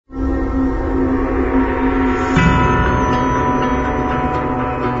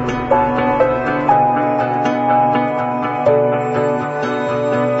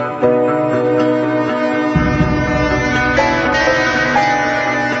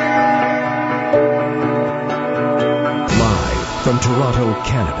From Toronto,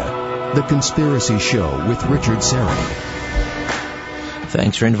 Canada, The Conspiracy Show with Richard Syrett.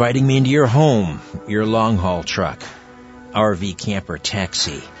 Thanks for inviting me into your home, your long-haul truck, RV camper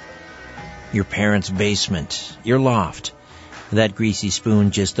taxi, your parents' basement, your loft, that greasy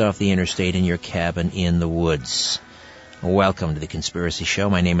spoon just off the interstate in your cabin in the woods. Welcome to The Conspiracy Show.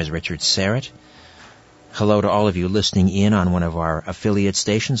 My name is Richard Syrett. Hello to all of you listening in on one of our affiliate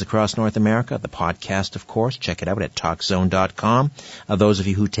stations across North America. The podcast, of course. Check it out at TalkZone.com. Those of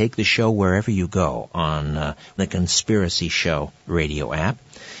you who take the show wherever you go on the Conspiracy Show radio app.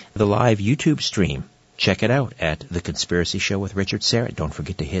 The live YouTube stream. Check it out at The Conspiracy Show with Richard Syrett. Don't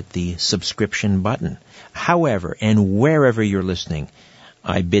forget to hit the subscription button. However and wherever you're listening,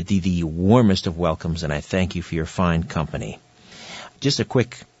 I bid thee the warmest of welcomes, and I thank you for your fine company. Just a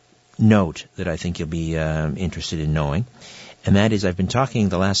quick note that I think you'll be interested in knowing, and that is I've been talking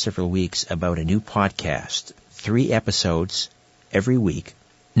the last several weeks about a new podcast, 3 episodes every week.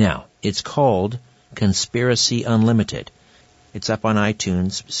 Now, it's called Conspiracy Unlimited. It's up on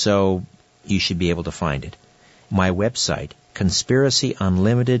iTunes, so you should be able to find it. My website,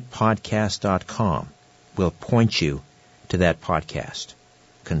 conspiracyunlimitedpodcast.com, will point you to that podcast.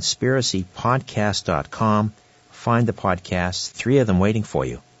 conspiracypodcast.com. Find the podcasts, 3 of them waiting for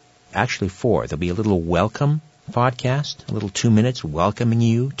you. Actually 4. There'll be a little welcome podcast, a little 2 minutes welcoming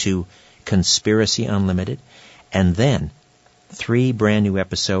you to Conspiracy Unlimited, and then 3 brand new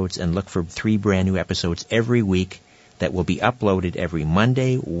episodes, and look for 3 brand new episodes every week that will be uploaded every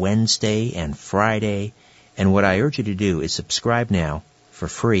Monday, Wednesday, and Friday. And what I urge you to do is subscribe now for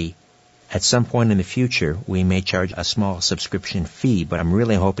free. At some point in the future, we may charge a small subscription fee, but I'm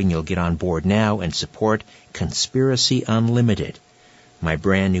really hoping you'll get on board now and support Conspiracy Unlimited, my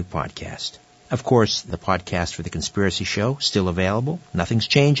brand new podcast. Of course, the podcast for The Conspiracy Show, still available. Nothing's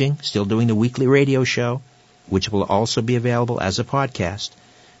changing. Still doing the weekly radio show, which will also be available as a podcast.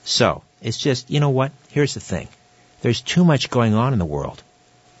 So, it's just, you know what? Here's the thing. There's too much going on in the world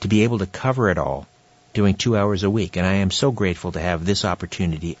to be able to cover it all doing 2 hours a week. And I am so grateful to have this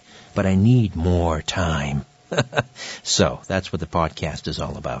opportunity, but I need more time. So, that's what the podcast is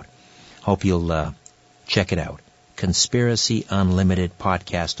all about. Hope you'll check it out.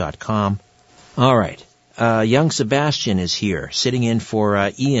 conspiracyunlimitedpodcast.com. All right. Young Sebastian is here, sitting in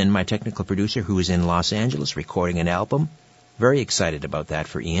for Ian, my technical producer, who is in Los Angeles recording an album. Very excited about that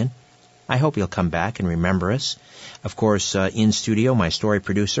for Ian. I hope he'll come back and remember us. Of course, in studio, my story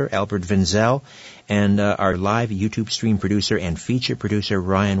producer, Albert Vinzel, and our live YouTube stream producer and feature producer,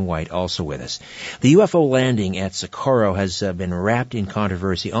 Ryan White, also with us. The UFO landing at Socorro has been wrapped in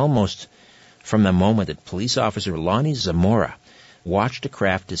controversy almost from the moment that police officer Lonnie Zamora watched a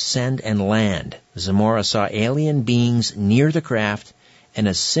craft descend and land. Zamora saw alien beings near the craft and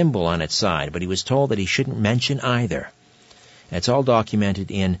a symbol on its side, but he was told that he shouldn't mention either. It's all documented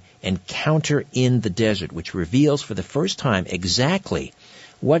in Encounter in the Desert, which reveals for the first time exactly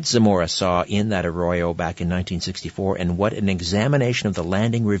what Zamora saw in that arroyo back in 1964 and what an examination of the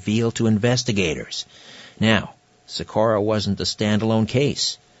landing revealed to investigators. Now, Socorro wasn't a standalone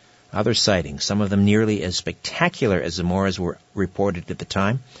case. Other sightings, some of them nearly as spectacular as Zamora's, were reported at the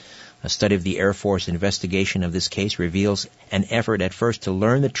time. A study of the Air Force investigation of this case reveals an effort at first to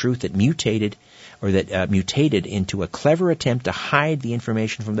learn the truth that mutated into a clever attempt to hide the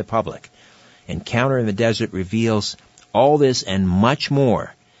information from the public. Encounter in the Desert reveals all this and much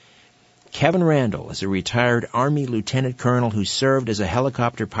more. Kevin Randle is a retired Army lieutenant colonel who served as a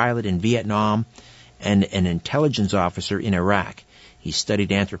helicopter pilot in Vietnam and an intelligence officer in Iraq. He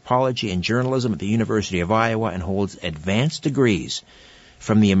studied anthropology and journalism at the University of Iowa and holds advanced degrees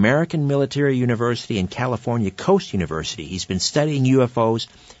from the American Military University and California Coast University. He's been studying UFOs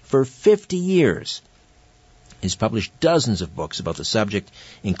for 50 years. He's published dozens of books about the subject,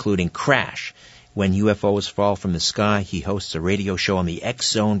 including Crash, When UFOs Fall from the Sky. He hosts a radio show on the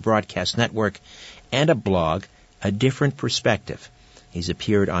X-Zone Broadcast Network and a blog, A Different Perspective. He's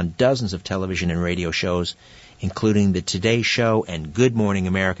appeared on dozens of television and radio shows, including The Today Show and Good Morning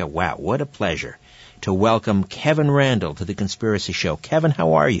America. Wow, what a pleasure to welcome Kevin Randle to The Conspiracy Show. Kevin,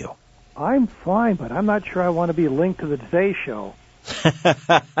 how are you? I'm fine, but I'm not sure I want to be linked to The Today Show.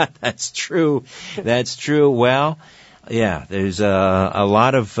 That's true. That's true. Well, yeah, there's a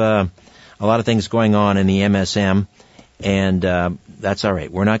lot of things going on in the MSM, and that's all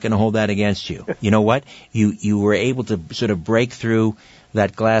right. We're not going to hold that against you. You know what? You were able to sort of break through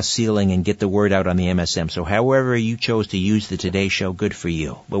that glass ceiling and get the word out on the MSM. So however you chose to use the Today Show, good for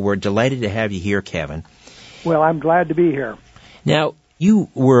you. But we're delighted to have you here, Kevin. Well, I'm glad to be here. Now, You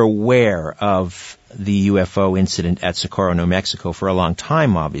were aware of the UFO incident at Socorro, New Mexico for a long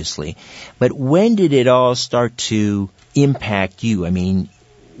time, obviously. But when did it all start to impact you? I mean,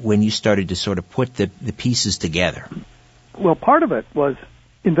 when you started to sort of put the pieces together. Well, part of it was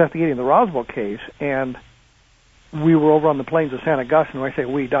investigating the Roswell case, and we were over on the plains of San Augustine. When I say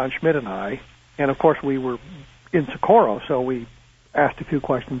we, Don Schmidt and I, and of course we were in Socorro, so we asked a few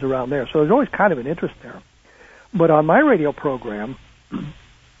questions around there. So there's always kind of an interest there. But on my radio program,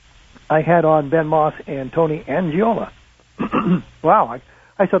 I had on Ben Moss and Tony Angiola. Wow,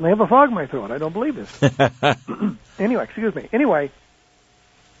 I suddenly have a frog in my throat. I don't believe this. Anyway, excuse me. Anyway,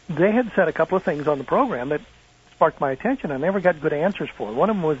 they had said a couple of things on the program that sparked my attention. I never got good answers for. One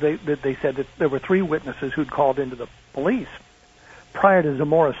of them was they said that there were 3 witnesses who'd called into the police prior to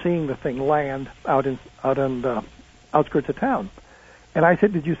Zamora seeing the thing land out on the outskirts of town. And I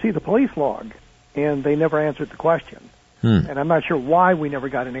said, did you see the police log? And they never answered the question. And I'm not sure why we never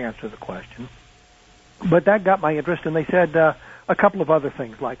got an answer to the question. But that got my interest, and they said a couple of other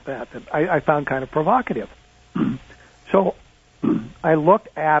things like that I found kind of provocative. So I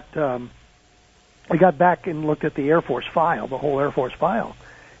looked at, I got back and looked at the Air Force file, the whole Air Force file.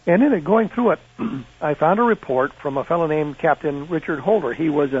 And in it, going through it, I found a report from a fellow named Captain Richard Holder. He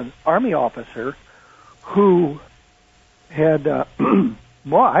was an Army officer who had, well,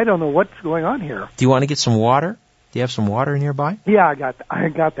 I don't know what's going on here. Do you want to get some water? Do you have some water nearby? Yeah, I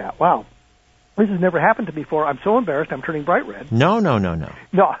got that. Wow. This has never happened to me before. I'm so embarrassed, I'm turning bright red. No. No.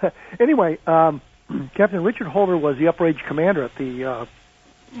 Anyway, Captain Richard Holder was the uprange commander at the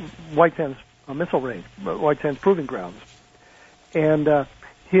White Sands Missile Range, White Sands Proving Grounds. And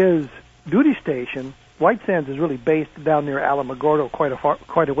his duty station, White Sands is really based down near Alamogordo,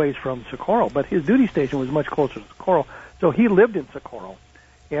 quite a ways from Socorro, but his duty station was much closer to Socorro, so he lived in Socorro.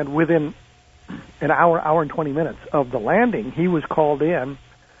 And within an hour and 20 minutes of the landing, he was called in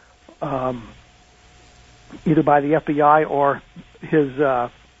either by the FBI or his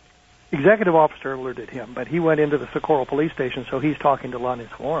executive officer alerted him, but he went into the Socorro police station, so he's talking to Lonnie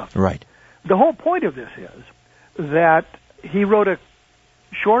Zamora. Right. The whole point of this is that he wrote a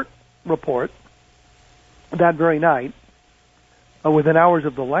short report that very night within hours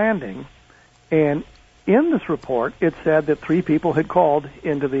of the landing, and in this report it said that 3 people had called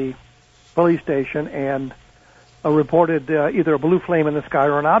into the police station and reported either a blue flame in the sky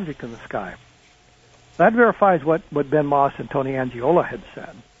or an object in the sky. That verifies what Ben Moss and Tony Angiola had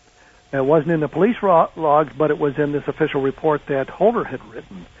said. It wasn't in the police logs, but it was in this official report that Holder had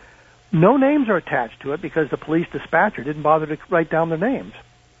written. No names are attached to it because the police dispatcher didn't bother to write down their names.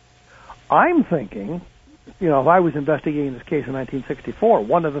 I'm thinking, if I was investigating this case in 1964,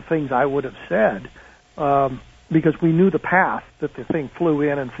 one of the things I would have said, because we knew the path that the thing flew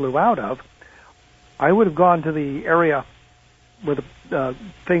in and flew out of, I would have gone to the area where the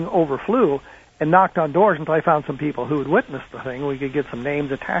thing overflew and knocked on doors until I found some people who had witnessed the thing. We could get some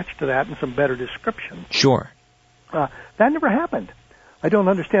names attached to that and some better description. Sure. That never happened. I don't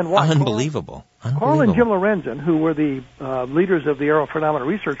understand why. Unbelievable. Carl and Jim Lorenzen, who were the leaders of the Aerial Phenomena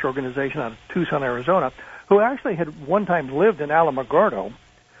Research Organization out of Tucson, Arizona, who actually had one time lived in Alamogordo,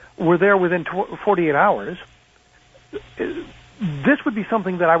 were there within 48 hours. This would be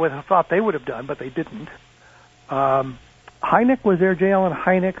something that I would have thought they would have done, but they didn't. Hynek was there, J. Allen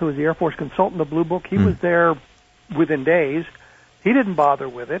Hynek, who was the Air Force consultant of Blue Book. He was there within days. He didn't bother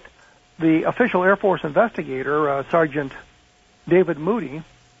with it. The official Air Force investigator, Sergeant David Moody,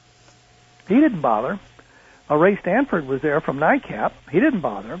 he didn't bother. Ray Stanford was there from NICAP. He didn't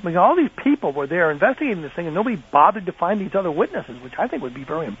bother. I mean, all these people were there investigating this thing, and nobody bothered to find these other witnesses, which I think would be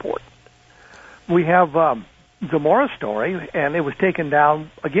very important. We have Zamora's story, and it was taken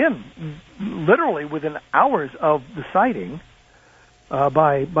down, again, literally within hours of the sighting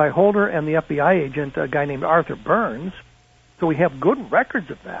by Holder and the FBI agent, a guy named Arthur Burns. So we have good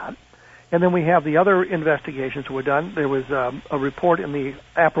records of that. And then we have the other investigations that were done. There was a report in the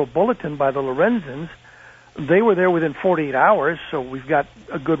April Bulletin by the Lorenzens. They were there within 48 hours, so we've got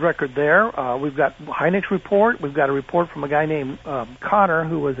a good record there. We've got Hynek's report. We've got a report from a guy named Connor,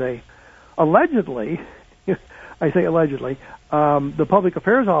 who was allegedly, I say allegedly, the public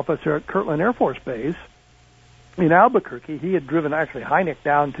affairs officer at Kirtland Air Force Base in Albuquerque. He had driven actually Hynek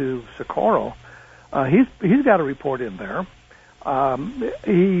down to Socorro. He's got a report in there.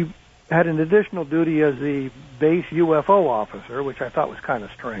 He had an additional duty as the base UFO officer, which I thought was kind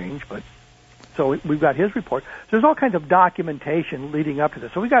of strange, but so we've got his report. So there's all kinds of documentation leading up to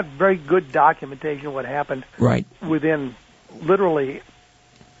this. So we got very good documentation of what happened within literally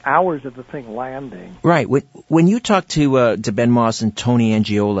hours of the thing landing. Right. When you talked to Ben Moss and Tony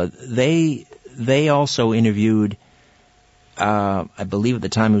Angiola, they also interviewed I believe at the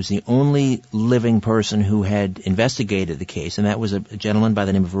time, he was the only living person who had investigated the case, and that was a gentleman by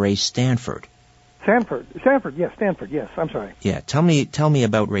the name of Ray Stanford. Stanford, yes, I'm sorry. Yeah, tell me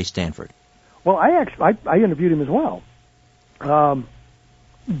about Ray Stanford. Well, I interviewed him as well.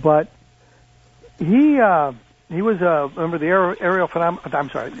 But he was a member of the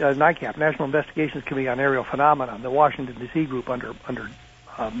NICAP, National Investigations Committee on Aerial Phenomena, the Washington, D.C. group under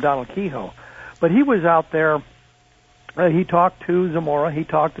Donald Kehoe. But he was out there. He talked to Zamora. He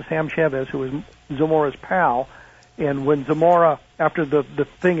talked to Sam Chavez, who was Zamora's pal. And when Zamora, after the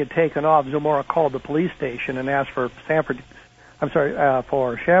thing had taken off, Zamora called the police station and asked for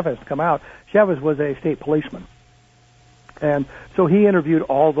for Chavez to come out. Chavez was a state policeman. And so he interviewed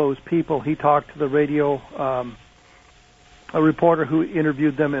all those people. He talked to the radio, a reporter who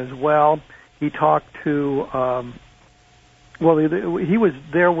interviewed them as well. He talked to, he was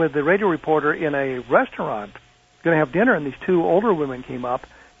there with the radio reporter in a restaurant, going to have dinner, and these two older women came up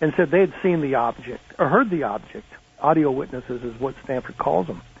and said they had seen the object, or heard the object. Audio witnesses is what Stanford calls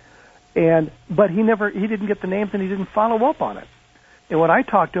them. But he didn't get the names, and he didn't follow up on it. And when I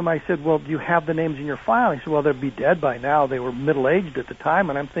talked to him, I said, well, do you have the names in your file? He said, well, they'd be dead by now. They were middle-aged at the time.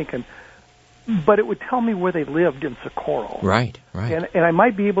 And I'm thinking, but it would tell me where they lived in Socorro. Right. And I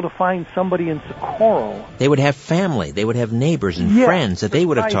might be able to find somebody in Socorro. They would have family. They would have neighbors and friends that they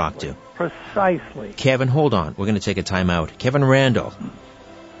would have talked to. Precisely. Kevin, hold on. We're going to take a time out. Kevin Randle,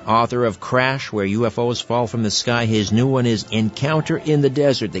 author of Crash, Where UFOs Fall from the Sky. His new one is Encounter in the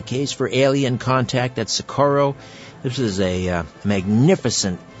Desert, the case for alien contact at Socorro. This is a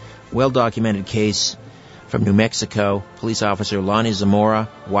magnificent, well-documented case from New Mexico. Police officer Lonnie Zamora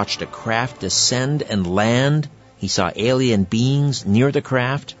watched a craft descend and land. He saw alien beings near the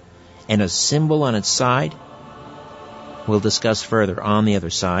craft and a symbol on its side. We'll discuss further on the other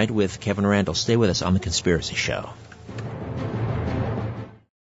side with Kevin Randle. Stay with us on The Conspiracy Show.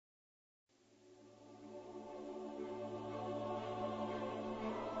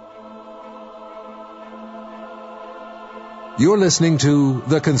 You're listening to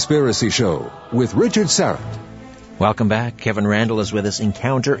The Conspiracy Show with Richard Serrett. Welcome back. Kevin Randle is with us.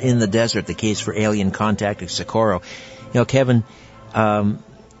 Encounter in the Desert, the case for alien contact at Socorro. You know, Kevin,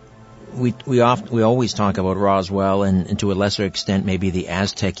 we always talk about Roswell and to a lesser extent maybe the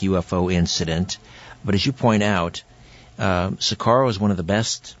Aztec UFO incident. But as you point out, Socorro is one of the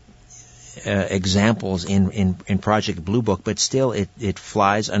best examples in Project Blue Book, but still it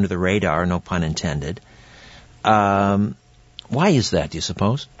flies under the radar, no pun intended. Why is that, do you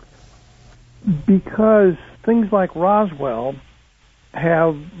suppose? Because things like Roswell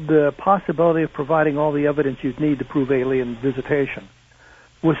have the possibility of providing all the evidence you'd need to prove alien visitation.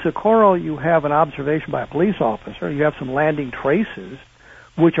 With Socorro, you have an observation by a police officer. You have some landing traces,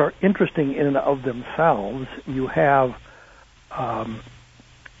 which are interesting in and of themselves. You have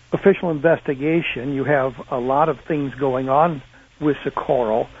official investigation. You have a lot of things going on with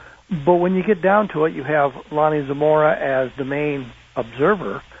Socorro. But when you get down to it, you have Lonnie Zamora as the main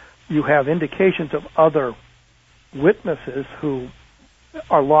observer. You have indications of other witnesses who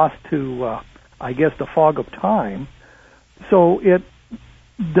are lost to, the fog of time. So it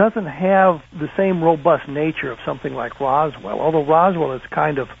doesn't have the same robust nature of something like Roswell, although Roswell has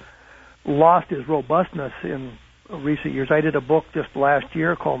kind of lost its robustness in recent years. I did a book just last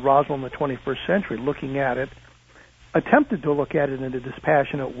year called Roswell in the 21st Century, looking at it, attempted to look at it in a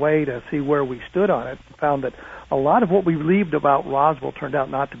dispassionate way to see where we stood on it, and found that a lot of what we believed about Roswell turned out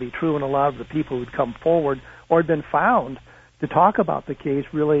not to be true, and a lot of the people who'd come forward or had been found to talk about the case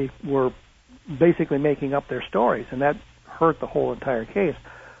really were basically making up their stories, and that hurt the whole entire case.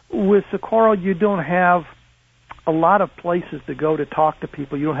 With Socorro, you don't have a lot of places to go to talk to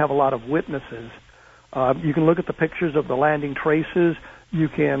people. You don't have a lot of witnesses. You can look at the pictures of the landing traces. You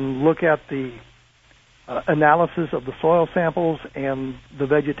can look at the analysis of the soil samples and the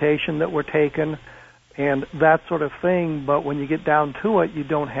vegetation that were taken and that sort of thing, but when you get down to it, you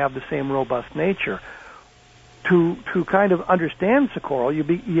don't have the same robust nature. To kind of understand Socorro,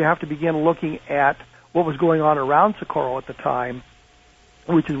 you have to begin looking at what was going on around Socorro at the time,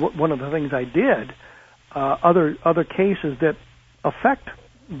 which is one of the things I did. Other cases that affect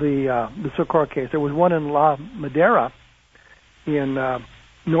the Socorro case. There was one in La Madera in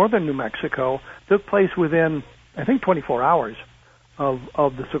northern New Mexico, took place within, I think, 24 hours of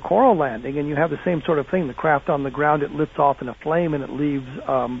the Socorro landing, and you have the same sort of thing. The craft on the ground, it lifts off in a flame, and it leaves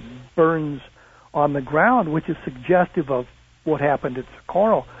burns on the ground, which is suggestive of what happened at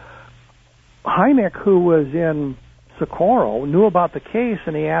Socorro. Hynek, who was in Socorro, knew about the case,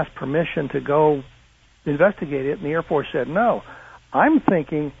 and he asked permission to go investigate it, and the Air Force said no. I'm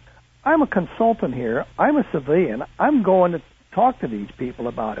thinking I'm a consultant here. I'm a civilian. I'm going to talk to these people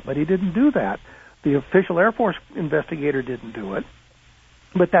about it. But he didn't do that. The official Air Force investigator didn't do it.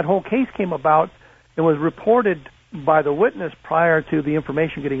 But that whole case came about and was reported by the witness prior to the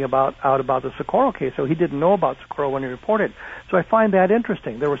information getting out about the Socorro case. So he didn't know about Socorro when he reported. So I find that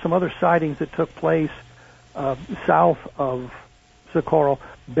interesting. There were some other sightings that took place south of Socorro,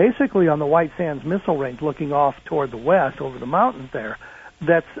 basically on the White Sands Missile Range, looking off toward the west over the mountains there,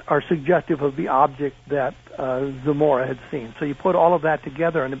 that are suggestive of the object that Zamora had seen. So you put all of that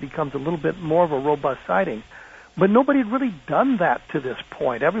together, and it becomes a little bit more of a robust sighting. But nobody had really done that to this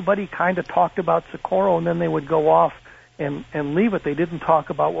point. Everybody kind of talked about Socorro, and then they would go off and leave it. They didn't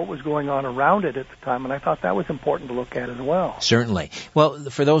talk about what was going on around it at the time, and I thought that was important to look at as well. Certainly. Well,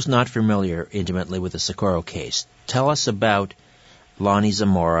 for those not familiar intimately with the Socorro case, tell us about Lonnie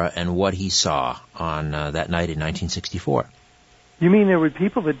Zamora and what he saw on that night in 1964. You mean there were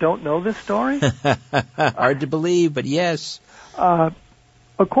people that don't know this story? Hard to believe, but yes.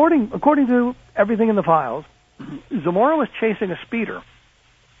 According to everything in the files, Zamora was chasing a speeder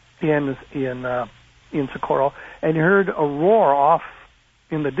in Socorro, and he heard a roar off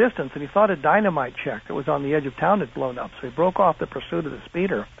in the distance, and he thought a dynamite check that was on the edge of town had blown up. So he broke off the pursuit of the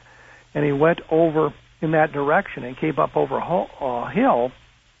speeder, and he went over in that direction and came up over a hill.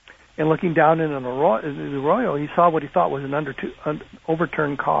 And looking down in the arroyo, he saw what he thought was an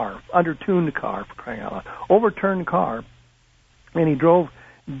overturned car, for crying out loud, overturned car, and he drove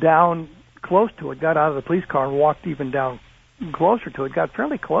down close to it, got out of the police car and walked even down closer to it, got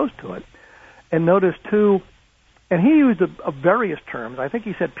fairly close to it, and noticed two, and he used various terms. I think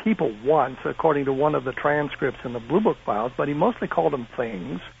he said people once, according to one of the transcripts in the Blue Book files, but he mostly called them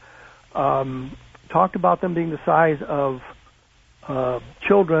things. Talked about them being the size of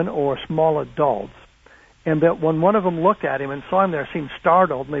children or small adults, and that when one of them looked at him and saw him there, seemed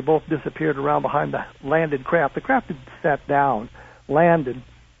startled, and they both disappeared around behind the landed craft. The craft had sat down, landed.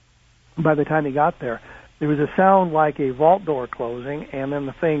 By the time he got there, there was a sound like a vault door closing, and then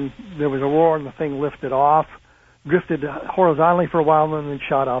there was a roar, and the thing lifted off, drifted horizontally for a while, and then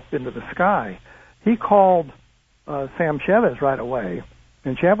shot up into the sky. He called Sam Chavez right away,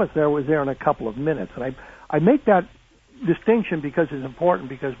 and Chavez was there in a couple of minutes. And I make that distinction because it's important,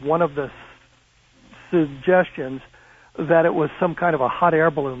 because one of the suggestions that it was some kind of a hot air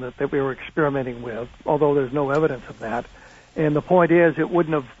balloon that we were experimenting with, although there's no evidence of that. And the point is, it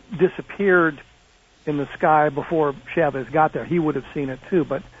wouldn't have disappeared in the sky before Chavez got there. He would have seen it too,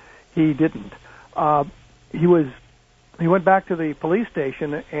 but he didn't. He went back to the police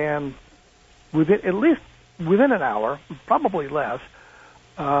station, and within an hour, probably less,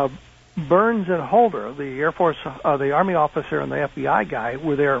 Burns and Holder, the Air Force, the Army officer, and the FBI guy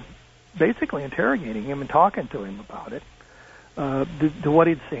were there, basically interrogating him and talking to him about it, to what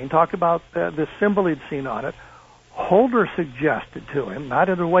he'd seen. Talked about the symbol he'd seen on it. Holder suggested to him, not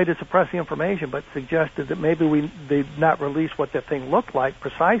in a way to suppress the information, but suggested that maybe they'd not release what the thing looked like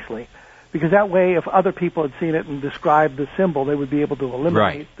precisely, because that way, if other people had seen it and described the symbol, they would be able to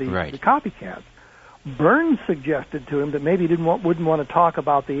eliminate the copycats. Burns suggested to him that maybe he wouldn't want to talk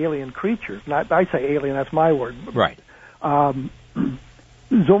about the alien creatures. I say alien, that's my word. Right.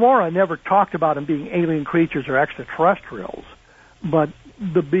 Zamora never talked about them being alien creatures or extraterrestrials, but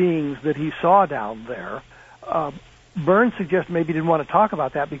the beings that he saw down there, Burns suggested maybe he didn't want to talk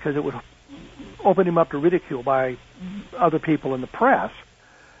about that because it would open him up to ridicule by other people in the press.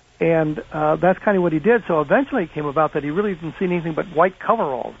 And that's kind of what he did. So eventually it came about that he really didn't see anything but white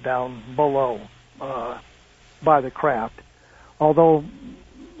coveralls down below by the craft. Although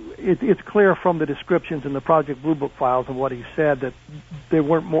it's clear from the descriptions in the Project Blue Book files and what he said that it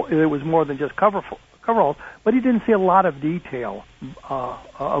was more than just coveralls, but he didn't see a lot of detail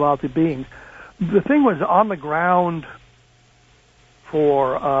about the beings. The thing was on the ground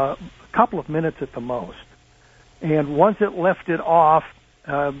for a couple of minutes at the most. And once it lifted off,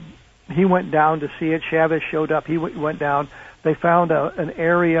 he went down to see it. Chavez showed up. He went down. They found an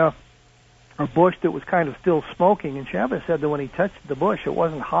area, a bush that was kind of still smoking. And Chavez said that when he touched the bush, it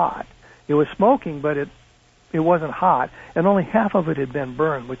wasn't hot. It was smoking, but it wasn't hot. And only half of it had been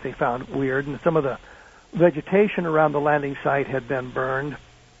burned, which they found weird. And some of the vegetation around the landing site had been burned.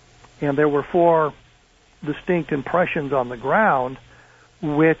 And there were 4 distinct impressions on the ground,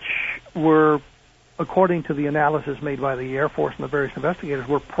 which were, according to the analysis made by the Air Force and the various investigators,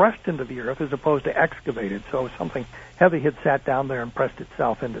 were pressed into the earth as opposed to excavated. So something heavy had sat down there and pressed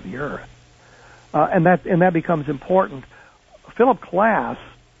itself into the earth. And that becomes important. Philip Klass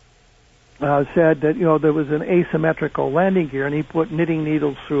said that, there was an asymmetrical landing gear, and he put knitting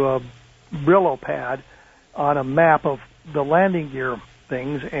needles through a Brillo pad on a map of the landing gear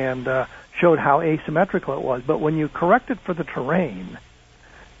things and showed how asymmetrical it was. But when you correct it for the terrain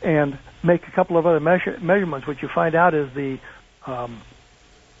and make a couple of other measurements, what you find out is the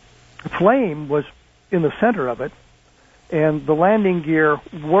flame was in the center of it, and the landing gear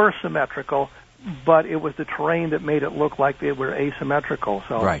were symmetrical, but it was the terrain that made it look like they were asymmetrical.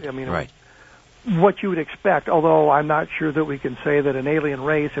 So, right, I mean, right. What you would expect, although I'm not sure that we can say that an alien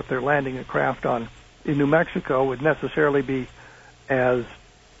race, if they're landing a craft in New Mexico, would necessarily be as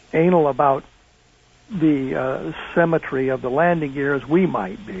anal about the symmetry of the landing gear as we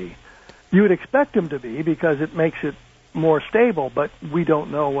might be. You would expect them to be because it makes it more stable, but we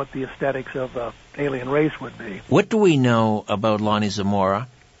don't know what the aesthetics of the alien race would be. What do we know about Lonnie Zamora?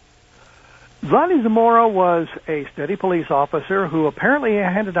 Lonnie Zamora was a steady police officer who apparently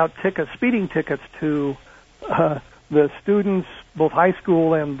handed out speeding tickets to the students, both high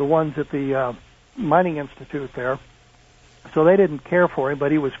school and the ones at the mining institute there. So they didn't care for him,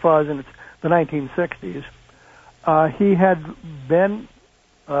 but he was fuzz, and it's the 1960s. He had been,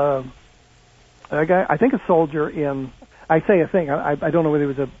 I think, a soldier in, I don't know whether he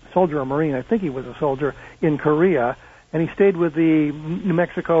was a soldier or Marine. I think he was a soldier in Korea, and he stayed with the New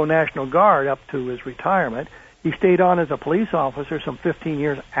Mexico National Guard up to his retirement. He stayed on as a police officer some 15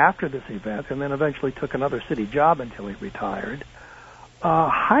 years after this event, and then eventually took another city job until he retired.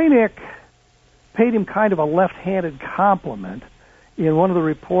 Hynek paid him kind of a left-handed compliment. In one of the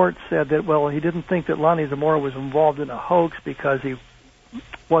reports said that, well, he didn't think that Lonnie Zamora was involved in a hoax because he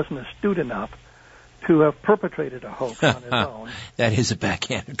wasn't astute enough to have perpetrated a hoax on his own. That is a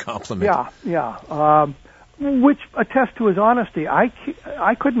backhanded compliment. Yeah. Which attests to his honesty. I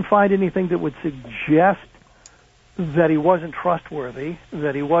couldn't find anything that would suggest that he wasn't trustworthy,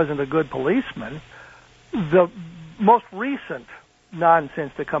 that he wasn't a good policeman. The most recent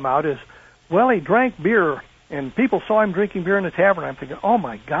nonsense to come out is, well, he drank beer, and people saw him drinking beer in the tavern. I'm thinking, oh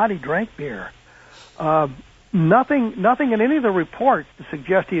my God, he drank beer. Nothing in any of the reports to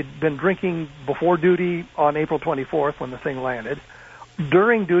suggest he had been drinking before duty on April 24th when the thing landed,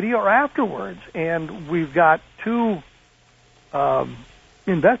 during duty, or afterwards. And we've got two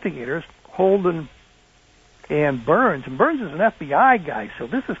investigators, Holden and Burns. And Burns is an FBI guy, so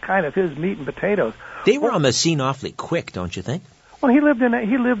this is kind of his meat and potatoes. They were on the scene awfully quick, don't you think? Well, he lived in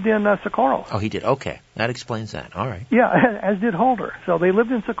Socorro. Oh, he did. Okay, that explains that. All right. Yeah, as did Holder. So they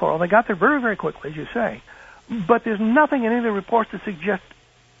lived in Socorro. They got there very, very quickly, as you say. But there's nothing in any of the reports to suggest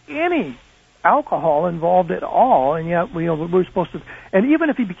any alcohol involved at all. And yet, we're supposed to. And even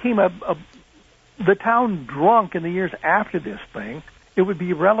if he became the town drunk in the years after this thing, it would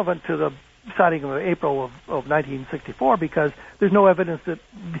be relevant to the sighting of April of 1964 because there's no evidence that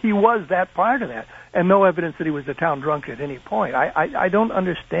he was that prior to that, and no evidence that he was the town drunk at any point. I don't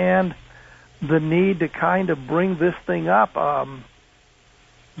understand the need to kind of bring this thing up.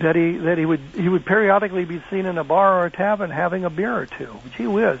 That he would periodically be seen in a bar or a tavern having a beer or two. Gee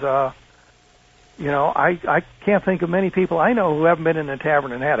whiz, I can't think of many people I know who haven't been in a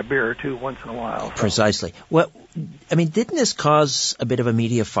tavern and had a beer or two once in a while. So. Precisely. Well, I mean, didn't this cause a bit of a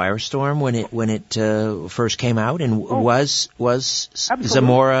media firestorm when it first came out? And was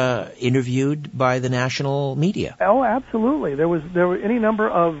Zamora interviewed by the national media? Oh, absolutely. There were any number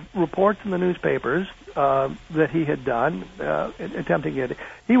of reports in the newspapers that he had done attempting it.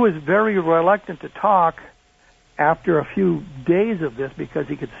 He was very reluctant to talk after a few days of this because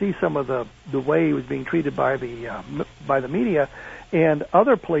he could see some of the way he was being treated by the media, and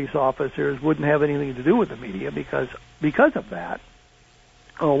other police officers wouldn't have anything to do with the media because of that.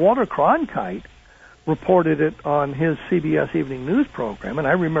 Walter Cronkite reported it on his CBS Evening News program, and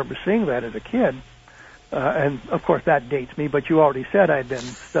I remember seeing that as a kid. And, of course, that dates me, but you already said I'd been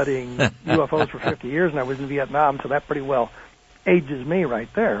studying UFOs for 50 years, and I was in Vietnam, so that pretty well ages me right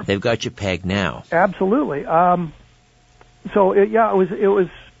there. They've got you pegged now. Absolutely. So, it was.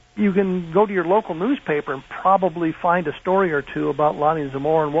 You can go to your local newspaper and probably find a story or two about Lonnie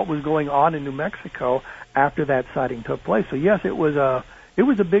Zamora and what was going on in New Mexico after that sighting took place. So, yes, it was a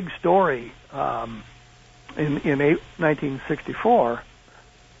big story in 1964.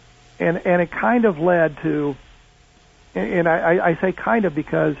 And it kind of led to, and I say kind of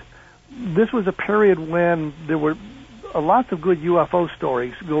because this was a period when there were lots of good UFO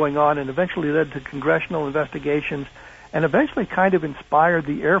stories going on, and eventually led to congressional investigations, and eventually kind of inspired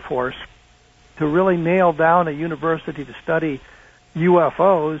the Air Force to really nail down a university to study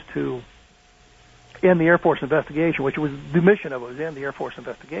UFOs to end the Air Force investigation, which was the mission of it, was end the Air Force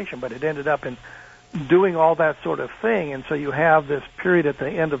investigation, but it ended up in doing all that sort of thing, and so you have this period at the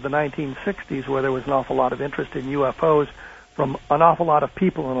end of the 1960s where there was an awful lot of interest in UFOs from an awful lot of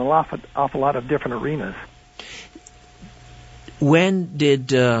people in an awful lot of different arenas. When did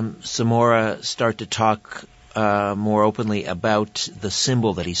Zamora start to talk more openly about the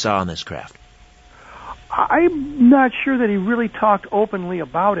symbol that he saw on this craft? I'm not sure that he really talked openly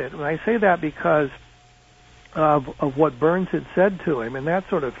about it. And I say that because of what Burns had said to him and that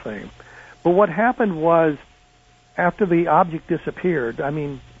sort of thing. But what happened was, after the object disappeared,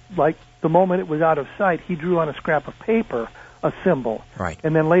 like the moment it was out of sight, he drew on a scrap of paper a symbol. Right.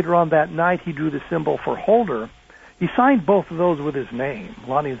 And then later on that night, he drew the symbol for Holder. He signed both of those with his name,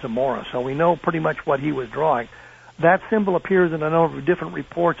 Lonnie Zamora, so we know pretty much what he was drawing. That symbol appears in a number of different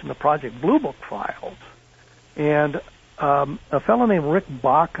reports in the Project Blue Book files. And a fellow named Rick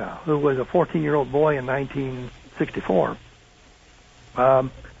Baca, who was a 14-year-old boy in 1964,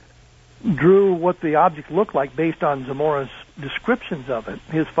 drew what the object looked like based on Zamora's descriptions of it.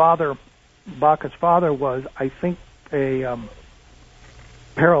 His father, Baca's father, was, I think, a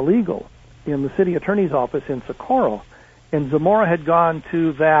paralegal in the city attorney's office in Socorro, and Zamora had gone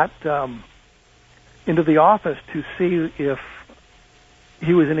to that into the office to see if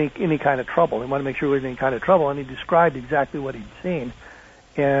he was in any kind of trouble. He wanted to make sure he was in any kind of trouble, and he described exactly what he'd seen.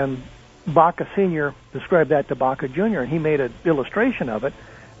 And Baca Sr. described that to Baca Jr., and he made an illustration of it,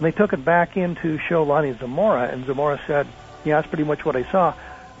 and they took it back in to show Lonnie Zamora, and Zamora said, yeah, that's pretty much what I saw.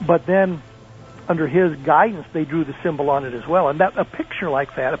 But then, under his guidance, they drew the symbol on it as well. And a picture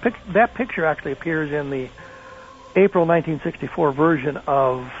like that, that picture actually appears in the April 1964 version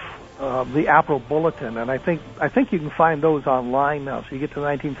of the April Bulletin, and I think you can find those online now. So you get to the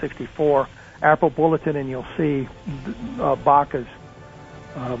 1964 April Bulletin, and you'll see Baca's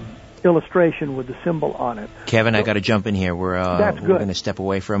illustration with the symbol on it. Kevin, I got to jump in here. We're going to step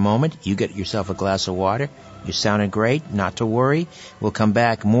away for a moment. You get yourself a glass of water. You sounded great. Not to worry. We'll come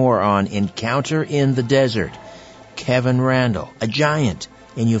back more on Encounter in the Desert. Kevin Randle, a giant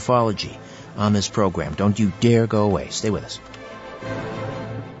in ufology, on this program. Don't you dare go away. Stay with us.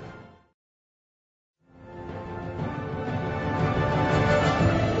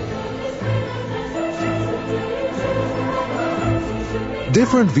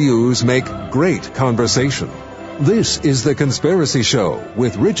 Different views make great conversation. This is The Conspiracy Show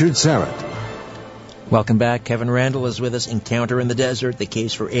with Richard Serrett. Welcome back. Kevin Randle is with us. Encounter in the Desert, the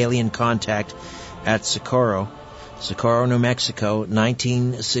case for alien contact at Socorro, New Mexico,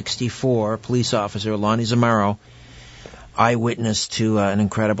 1964. Police officer Lonnie Zamora, eyewitness to an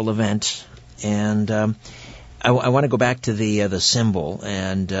incredible event. And I want to go back to the symbol,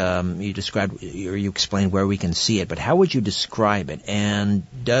 and you described, or you explained where we can see it, but how would you describe it? And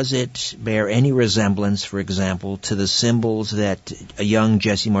does it bear any resemblance, for example, to the symbols that a young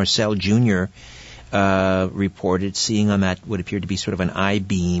Jesse Marcel Jr. Reported seeing on that what appeared to be sort of an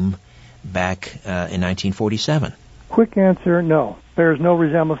I-beam back in 1947? Quick answer, no. There's no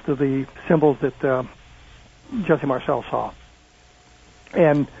resemblance to the symbols that Jesse Marcel saw.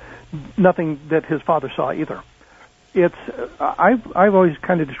 And nothing that his father saw either. It's I've always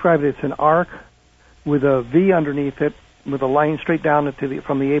kind of described it as an arc with a V underneath it, with a line straight down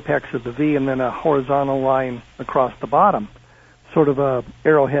from the apex of the V, and then a horizontal line across the bottom, sort of a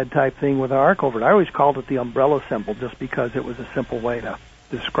arrowhead type thing with an arc over it. I always called it the umbrella symbol just because it was a simple way to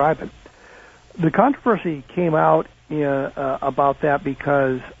describe it. The controversy came out about that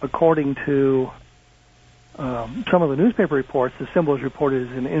because, according to some of the newspaper reports, the symbol is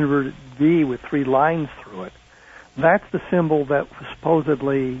reported as an inverted V with 3 lines through it. That's the symbol that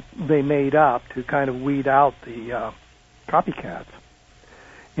supposedly they made up to kind of weed out the copycats.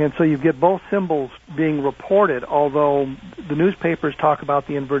 And so you get both symbols being reported, although the newspapers talk about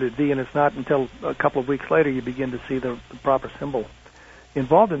the inverted V, and it's not until a couple of weeks later you begin to see the proper symbol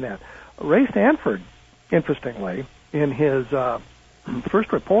involved in that. Ray Stanford, interestingly, in his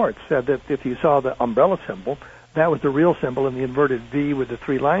first report, said that if you saw the umbrella symbol, that was the real symbol, and the inverted V with the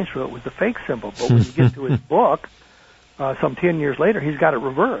 3 lines through it was the fake symbol. But when you get to his book, some 10 years later, he's got it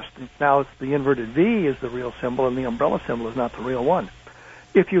reversed. Now it's the inverted V is the real symbol, and the umbrella symbol is not the real one.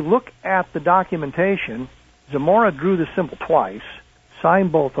 If you look at the documentation, Zamora drew the symbol twice,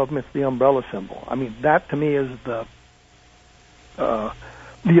 signed both of them. It's the umbrella symbol. I mean, that to me is the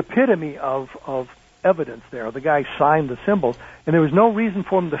epitome of evidence there. The guy signed the symbols, and there was no reason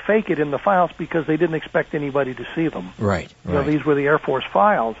for him to fake it in the files because they didn't expect anybody to see them. Right. You know, these were the Air Force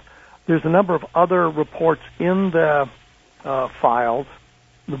files. There's a number of other reports in the files,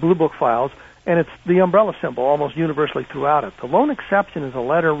 the Blue Book files, and it's the umbrella symbol almost universally throughout it. The lone exception is a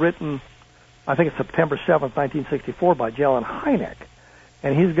letter written, I think it's September 7th, 1964, by Jalen Hynek,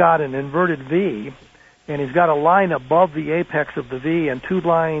 and he's got an inverted V, and he's got a line above the apex of the V and 2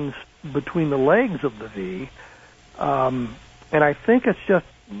 lines between the legs of the V, and I think it's just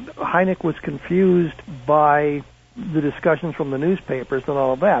Hynek was confused by the discussions from the newspapers and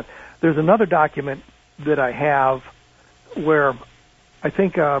all of that. There's another document that I have where I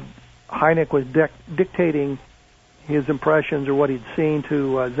think Hynek was dictating his impressions or what he'd seen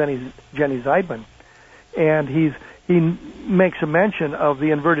to Jenny Zeidman, and he makes a mention of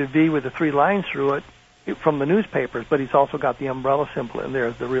the inverted V with the 3 lines through it from the newspapers, but he's also got the umbrella symbol in there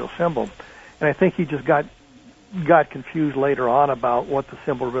as the real symbol. And I think he just got confused later on about what the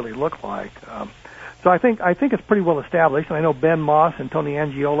symbol really looked like. So I think it's pretty well established, and I know Ben Moss and Tony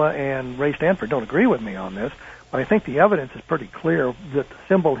Angiola and Ray Stanford don't agree with me on this, but I think the evidence is pretty clear that the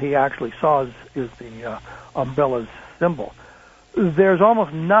symbol he actually saw is the umbrella's symbol. There's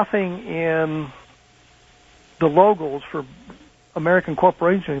almost nothing in the logos for American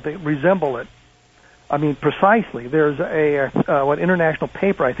corporations that resemble it. I mean, precisely. There's an international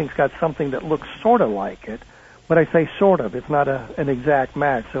paper I think's got something that looks sort of like it, but I say sort of. It's not an exact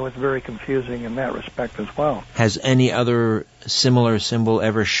match, so it's very confusing in that respect as well. Has any other similar symbol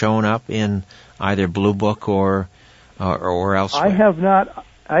ever shown up in either Blue Book or elsewhere? I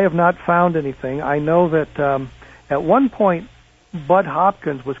have not found anything. I know that at one point Bud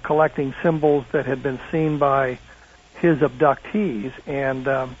Hopkins was collecting symbols that had been seen by his abductees, and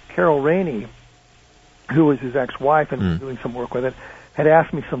Carol Rainey, who was his ex-wife and was doing some work with it, had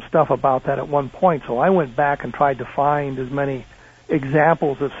asked me some stuff about that at one point. So I went back and tried to find as many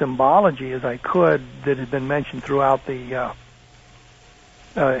examples of symbology as I could that had been mentioned throughout the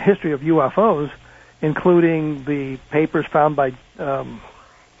history of UFOs, including the papers found by a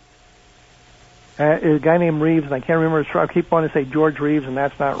guy named Reeves, and I can't remember his. I keep wanting to say George Reeves, and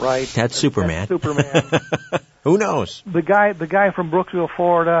that's not right. That's Superman. That's Superman. Who knows? The guy from Brooksville,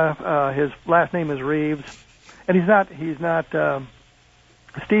 Florida. His last name is Reeves, and he's not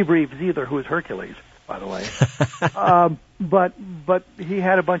Steve Reeves either, who is Hercules, by the way. But he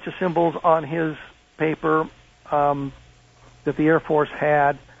had a bunch of symbols on his paper that the Air Force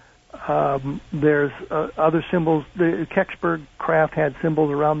had. There's other symbols. The Kecksburg craft had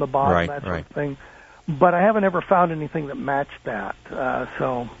symbols around the bottom, that sort of thing. But I haven't ever found anything that matched that.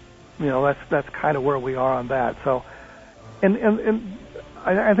 So, that's kind of where we are on that. So, and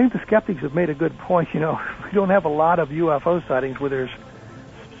I think the skeptics have made a good point. We don't have a lot of UFO sightings where there's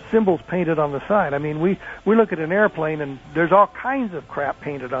symbols painted on the side. I mean, we look at an airplane and there's all kinds of crap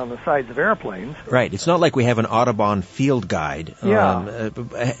painted on the sides of airplanes. Right. It's not like we have an Audubon field guide. Yeah.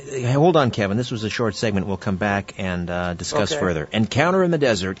 Hold on, Kevin. This was a short segment. We'll come back and discuss further. Encounter in the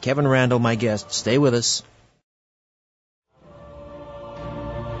Desert. Kevin Randle, my guest. Stay with us.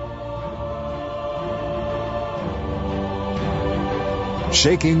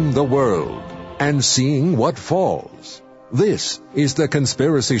 Shaking the world and seeing what falls. This is The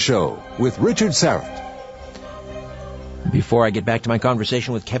Conspiracy Show with Richard Syrett. Before I get back to my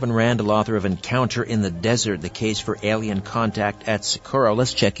conversation with Kevin Randle, author of Encounter in the Desert, the case for alien contact at Socorro,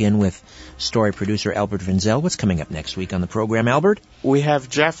 let's check in with story producer Albert Vinzel. What's coming up next week on the program, Albert? We have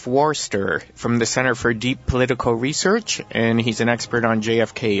Jeff Worster from the Center for Deep Political Research, and he's an expert on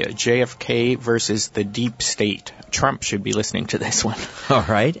JFK. JFK versus the Deep State. Trump should be listening to this one. All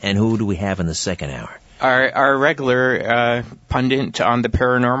right. And who do we have in the second hour? Our regular pundit on the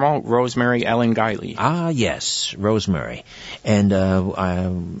paranormal, Rosemary Ellen Guiley. Ah, yes, Rosemary. And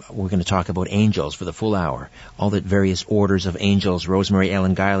we're going to talk about angels for the full hour. All the various orders of angels, Rosemary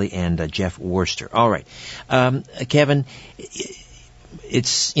Ellen Guiley and Jeff Worster. All right. Kevin,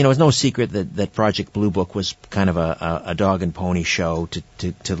 it's no secret that Project Blue Book was kind of a dog and pony show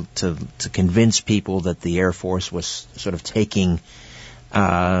to convince people that the Air Force was sort of taking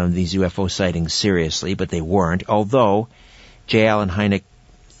these UFO sightings seriously, but they weren't. Although J. Allen Hynek,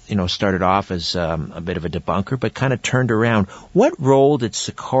 started off as a bit of a debunker, but kind of turned around. What role did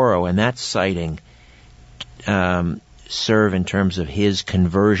Socorro and that sighting serve in terms of his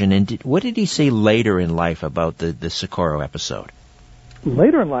conversion? And what did he say later in life about the Socorro episode?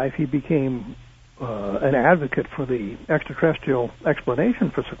 Later in life, he became an advocate for the extraterrestrial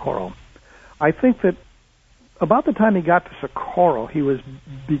explanation for Socorro. I think that about the time he got to Socorro, he was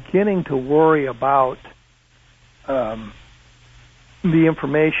beginning to worry about the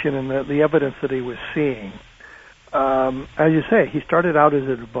information and the evidence that he was seeing. As you say, he started out as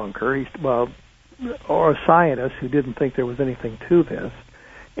a debunker, or a scientist who didn't think there was anything to this,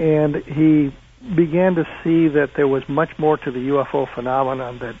 and he began to see that there was much more to the UFO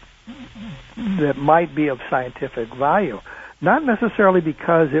phenomenon that might be of scientific value. Not necessarily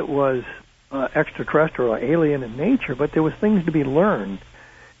because it was extraterrestrial or alien in nature, but there was things to be learned.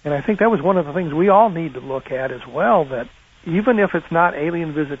 And I think that was one of the things we all need to look at as well, that even if it's not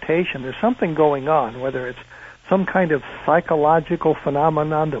alien visitation, there's something going on, whether it's some kind of psychological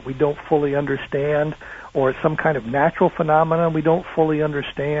phenomenon that we don't fully understand, or it's some kind of natural phenomenon we don't fully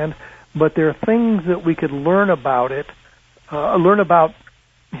understand. But there are things that we could learn about it, learn about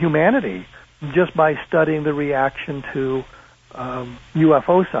humanity, just by studying the reaction to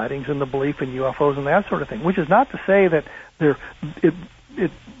UFO sightings and the belief in UFOs and that sort of thing. Which is not to say that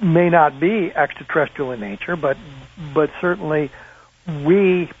it may not be extraterrestrial in nature, but certainly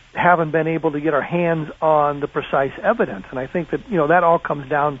we haven't been able to get our hands on the precise evidence. And I think that that all comes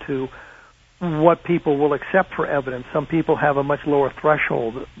down to what people will accept for evidence. Some people have a much lower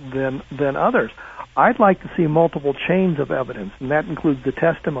threshold than others. I'd like to see multiple chains of evidence, and that includes the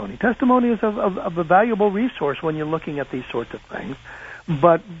testimony. Testimony is of a valuable resource when you're looking at these sorts of things,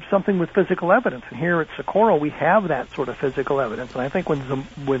 but something with physical evidence. And here at Socorro, we have that sort of physical evidence. And I think when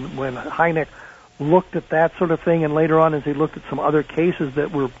Hynek looked at that sort of thing, and later on as he looked at some other cases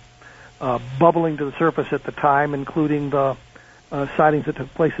that were bubbling to the surface at the time, including the sightings that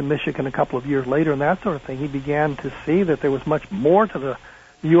took place in Michigan a couple of years later and that sort of thing, he began to see that there was much more to the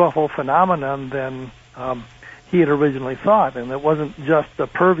UFO phenomenon than he had originally thought, and it wasn't just the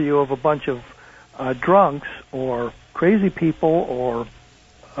purview of a bunch of drunks or crazy people or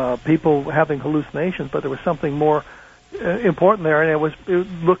people having hallucinations, but there was something more important there, and it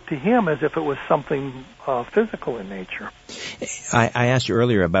looked to him as if it was something physical in nature. I asked you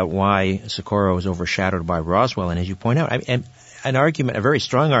earlier about why Socorro was overshadowed by Roswell, and as you point out, a very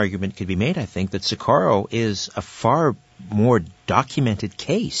strong argument could be made, I think, that Socorro is a far more documented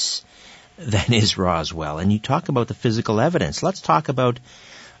case than is Roswell. And you talk about the physical evidence. Let's talk about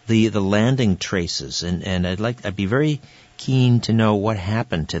the landing traces, and I'd be very keen to know what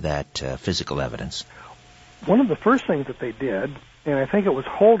happened to that physical evidence. One of the first things that they did, and I think it was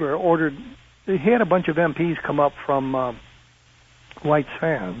Holder ordered, he had a bunch of MPs come up from White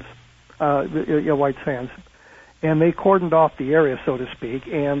Sands, and they cordoned off the area, so to speak,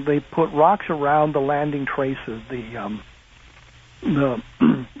 and they put rocks around the landing traces, the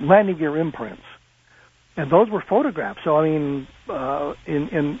landing gear imprints, and those were photographs. So I mean,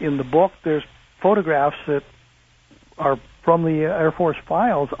 in the book, there's photographs that are from the Air Force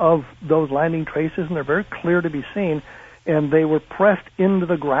files of those landing traces, and they're very clear to be seen. And they were pressed into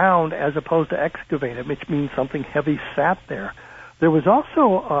the ground as opposed to excavated, which means something heavy sat there. There was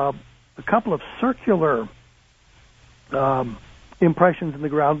also a couple of circular impressions in the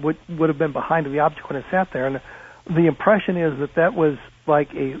ground, which would have been behind the object when it sat there. And the impression is that was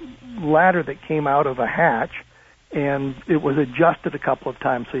like a ladder that came out of a hatch, and it was adjusted a couple of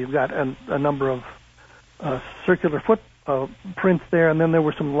times. So you've got a number of circular footprints there, and then there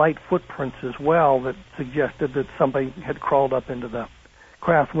were some light footprints as well that suggested that somebody had crawled up into the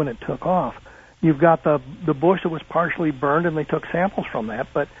craft when it took off. You've got the bush that was partially burned, and they took samples from that,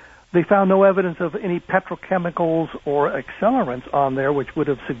 but they found no evidence of any petrochemicals or accelerants on there, which would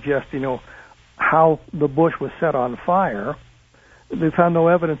have suggested, how the bush was set on fire. They found no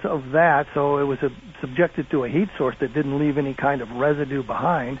evidence of that, so it was subjected to a heat source that didn't leave any kind of residue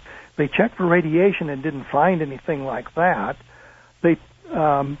behind. They checked for radiation and didn't find anything like that. They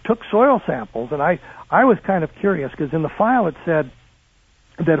took soil samples, and I was kind of curious because in the file it said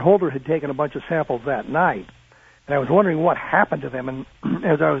that Holder had taken a bunch of samples that night. And I was wondering what happened to them, and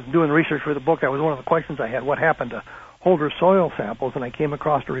as I was doing research for the book, that was one of the questions I had, what happened to Holder's soil samples, and I came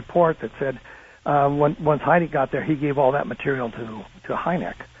across a report that said once Hynek got there, he gave all that material to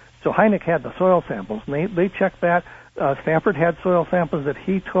Hynek. So Hynek had the soil samples, and they checked that. Stanford had soil samples that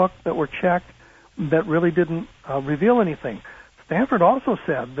he took that were checked that really didn't reveal anything. Stanford also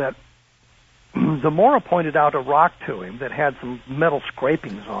said that Zamora pointed out a rock to him that had some metal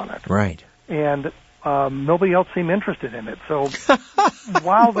scrapings on it. Right. And nobody else seemed interested in it. So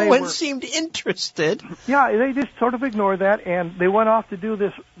while they no one seemed interested. Yeah, they just sort of ignored that, and they went off to do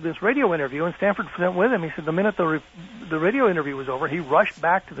this radio interview, and Stanford went with him. He said the minute the radio interview was over, he rushed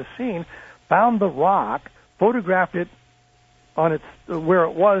back to the scene, found the rock, photographed it on its where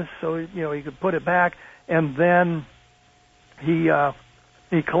it was, so he could put it back, and then he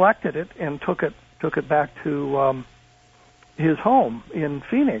collected it and took it back to his home in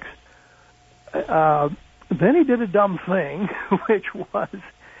Phoenix. Then he did a dumb thing, which was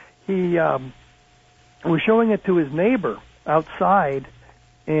he was showing it to his neighbor outside,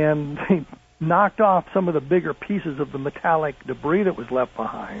 and they knocked off some of the bigger pieces of the metallic debris that was left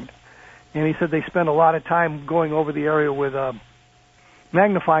behind. And he said they spent a lot of time going over the area with a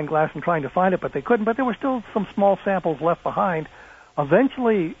magnifying glass and trying to find it, but they couldn't. But there were still some small samples left behind.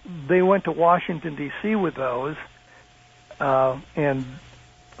 Eventually, they went to Washington, D.C. with those, and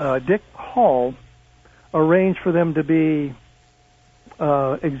Dick Hall arranged for them to be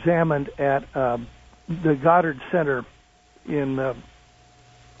examined at the Goddard Center in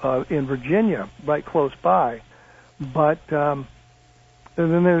Virginia, right close by. But then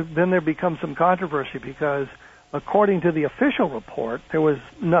there becomes some controversy because, according to the official report, there was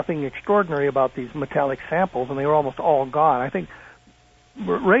nothing extraordinary about these metallic samples, and they were almost all gone. I think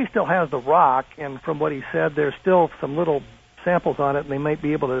Ray still has the rock, and from what he said, there's still some little samples on it, and they might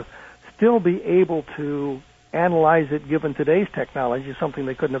be able to analyze it given today's technology, something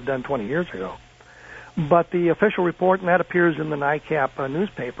they couldn't have done 20 years ago. But the official report, and that appears in the NICAP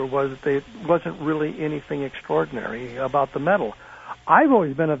newspaper, was that there wasn't really anything extraordinary about the metal. I've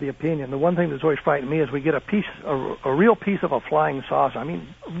always been of the opinion, the one thing that's always frightened me is we get a real piece of a flying saucer. I mean,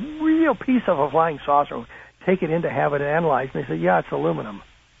 real piece of a flying saucer, take it in to have it analyzed, and they say, yeah, it's aluminum.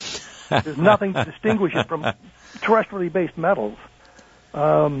 There's nothing to distinguish it from terrestrially based metals.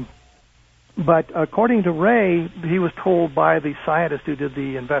 But according to Ray, he was told by the scientist who did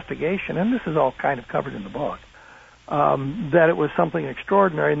the investigation, and this is all kind of covered in the book, that it was something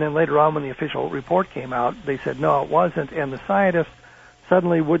extraordinary. And then later on, when the official report came out, they said, no, it wasn't. And the scientist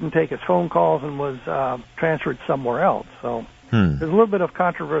suddenly wouldn't take his phone calls and was transferred somewhere else. So there's a little bit of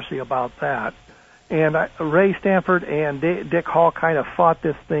controversy about that. And Ray Stanford and Dick Hall kind of fought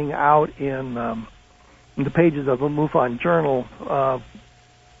this thing out in the pages of the MUFON Journal,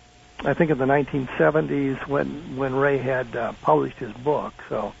 I think in the 1970s when Ray had published his book.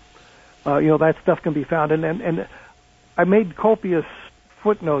 So, that stuff can be found. And I made copious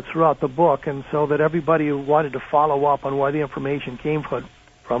footnotes throughout the book, and so that everybody who wanted to follow up on where the information came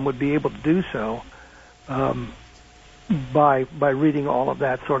from would be able to do so by reading all of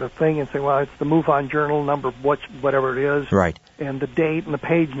that sort of thing and say, well, it's the MUFON Journal number, whatever it is, right, and the date and the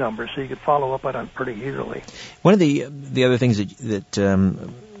page number, so you could follow up on it pretty easily. One of the other things that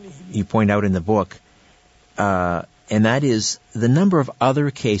you point out in the book, and that is the number of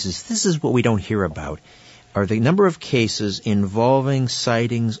other cases. This is what we don't hear about, are the number of cases involving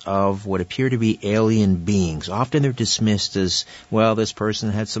sightings of what appear to be alien beings. Often they're dismissed as, well, this person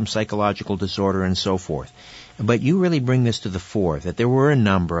had some psychological disorder and so forth. But you really bring this to the fore, that there were a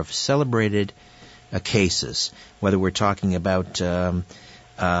number of celebrated cases, whether we're talking about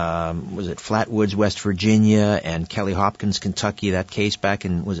was it Flatwoods, West Virginia, and Kelly Hopkins, Kentucky, that case back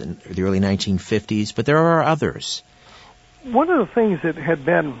in, was it the early 1950s? But there are others. One of the things that had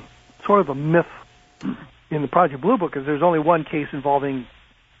been sort of a myth in the Project Blue Book is there's only one case involving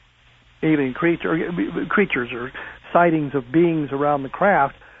alien creatures or sightings of beings around the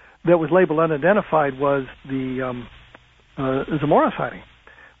craft that was labeled unidentified was the Zamora sighting.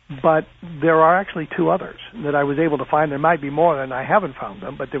 But there are actually two others that I was able to find. There might be more, and I haven't found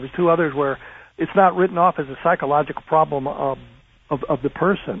them, but there was two others where it's not written off as a psychological problem of the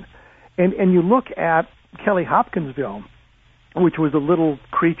person. And you look at Kelly Hopkinsville, which was the little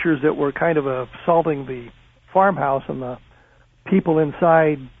creatures that were kind of assaulting the farmhouse, and the people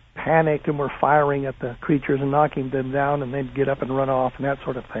inside panicked and were firing at the creatures and knocking them down, and they'd get up and run off and that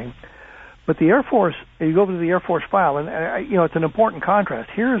sort of thing. But the Air Force, you go over to the Air Force file, and it's an important contrast.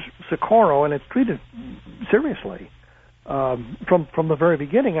 Here's Socorro, and it's treated seriously from the very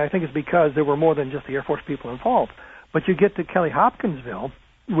beginning. I think it's because there were more than just the Air Force people involved. But you get to Kelly Hopkinsville,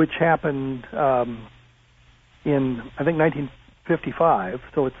 which happened in, I think, 1955,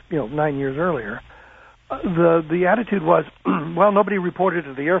 so it's 9 years earlier. The attitude was, well, nobody reported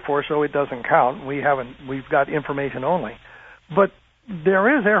to the Air Force, so it doesn't count. We've got information only. But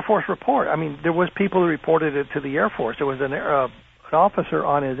there is Air Force report. I mean, there was people who reported it to the Air Force. There was an officer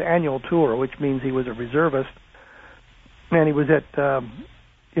on his annual tour, which means he was a reservist, and he was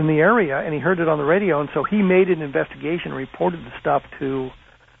in the area, and he heard it on the radio, and so he made an investigation and reported the stuff to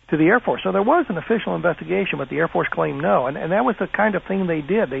the Air Force. So there was an official investigation, but the Air Force claimed no, and that was the kind of thing they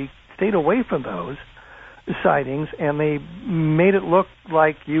did. They stayed away from those sightings, and they made it look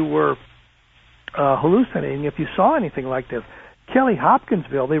like you were hallucinating if you saw anything like this. Kelly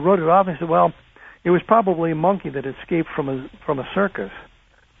Hopkinsville, they wrote it off and said, well, it was probably a monkey that escaped from a circus.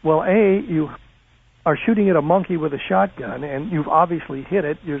 Well, you are shooting at a monkey with a shotgun, and you've obviously hit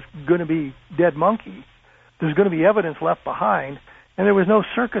it. There's going to be dead monkey. There's going to be evidence left behind, and there was no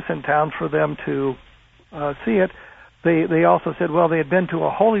circus in town for them to see it. They also said, well, they had been to a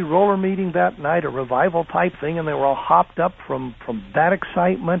holy roller meeting that night, a revival type thing, and they were all hopped up from that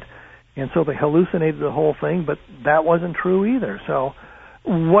excitement. And so they hallucinated the whole thing, but that wasn't true either. So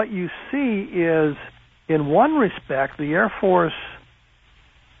what you see is, in one respect, the Air Force,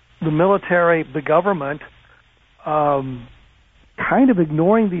 the military, the government, kind of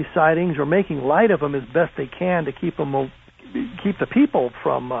ignoring these sightings or making light of them as best they can to keep the people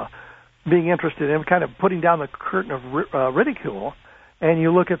from being interested in, kind of putting down the curtain of ridicule. and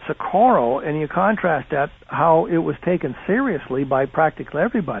you look at Socorro, and you contrast that, how it was taken seriously by practically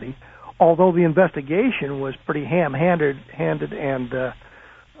everybody, although the investigation was pretty ham-handed and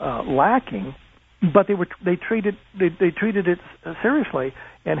lacking, but they treated it seriously.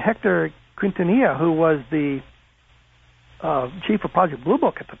 And Hector Quintanilla, who was the chief of Project Blue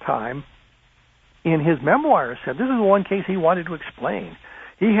Book at the time, in his memoirs said this is the one case he wanted to explain.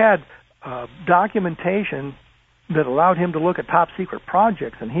 He had documentation that allowed him to look at top-secret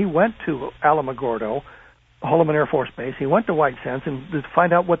projects, and he went to Alamogordo, Holloman Air Force Base. He went to White Sands and to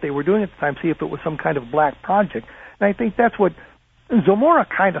find out what they were doing at the time, see if it was some kind of black project. And I think that's what Zamora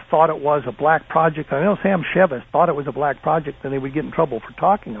kind of thought it was, a black project. I know Sam Chevis thought it was a black project, and they would get in trouble for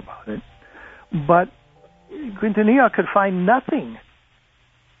talking about it. But Quintanilla could find nothing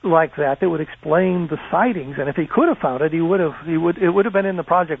like that would explain the sightings, and if he could have found it, it would have been in the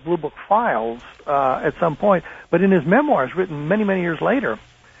Project Blue Book files at some point. But in his memoirs, written many, many years later,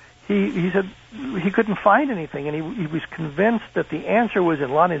 he said he couldn't find anything, and he was convinced that the answer was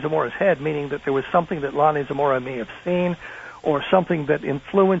in Lonnie Zamora's head, meaning that there was something that Lonnie Zamora may have seen, or something that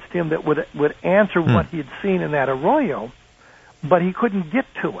influenced him that would answer what he had seen in that arroyo, but he couldn't get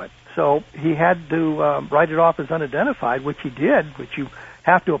to it. So he had to write it off as unidentified, which he did, which you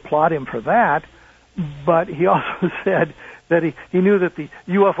have to applaud him for that. But he also said that he knew that the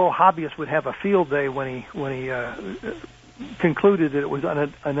UFO hobbyist would have a field day when he concluded that it was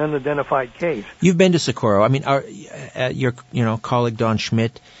an unidentified case. You've been to Socorro. I mean, your colleague Don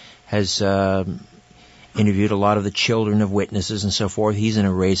Schmidt has interviewed a lot of the children of witnesses and so forth. He's in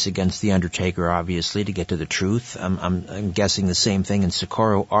a race against the Undertaker, obviously, to get to the truth. I'm guessing the same thing in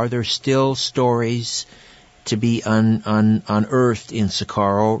Socorro. Are there still stories to be unearthed in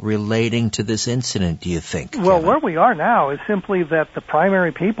Socorro relating to this incident, do you think? Well, Kevin? where we are now is simply that the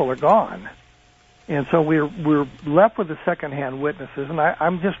primary people are gone. And so we're left with the second-hand witnesses, and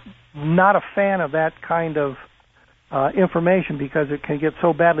I'm just not a fan of that kind of information because it can get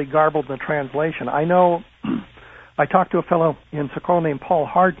so badly garbled in the translation. I know I talked to a fellow in Socorro named Paul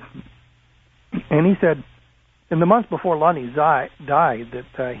Harden, and he said in the months before Lonnie died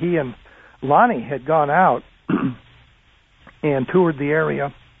that he and Lonnie had gone out and toured the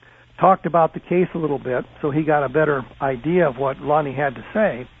area, talked about the case a little bit, so he got a better idea of what Lonnie had to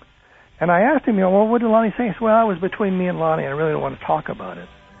say. And I asked him, well, what did Lonnie say? He said, well, it was between me and Lonnie, and I really don't want to talk about it.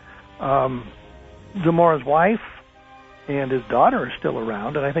 Zamora's wife and his daughter are still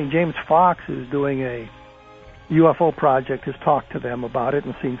around, and I think James Fox, who's doing a UFO project, has talked to them about it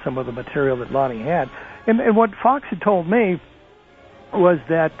and seen some of the material that Lonnie had. And what Fox had told me was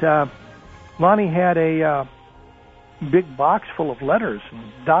that Lonnie had a big box full of letters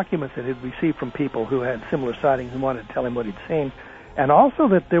and documents that he'd received from people who had similar sightings and wanted to tell him what he'd seen, and also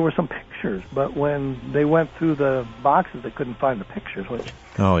that there were some pictures, but when they went through the boxes, they couldn't find the pictures. Which,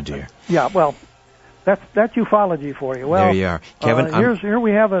 oh, dear. Yeah, well, that's ufology for you. Well, there you are. Kevin, here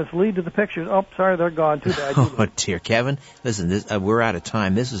we have us lead to the pictures. Oh, sorry, they're gone. Too bad. Oh, dear. Kevin, listen, we're out of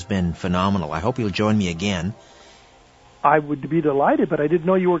time. This has been phenomenal. I hope you'll join me again. I would be delighted, but I didn't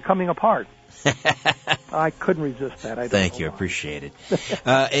know you were coming apart. I couldn't resist that. Thank you. Appreciate it.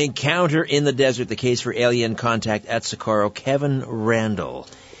 Encounter in the Desert, the case for alien contact at Socorro. Kevin Randle.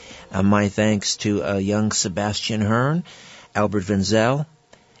 My thanks to young Sebastian Hearn, Albert Vinzel,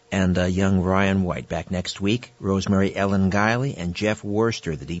 and young Ryan White. Back next week, Rosemary Ellen Guiley and Jeff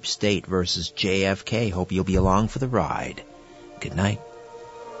Worster, The Deep State versus JFK. Hope you'll be along for the ride. Good night.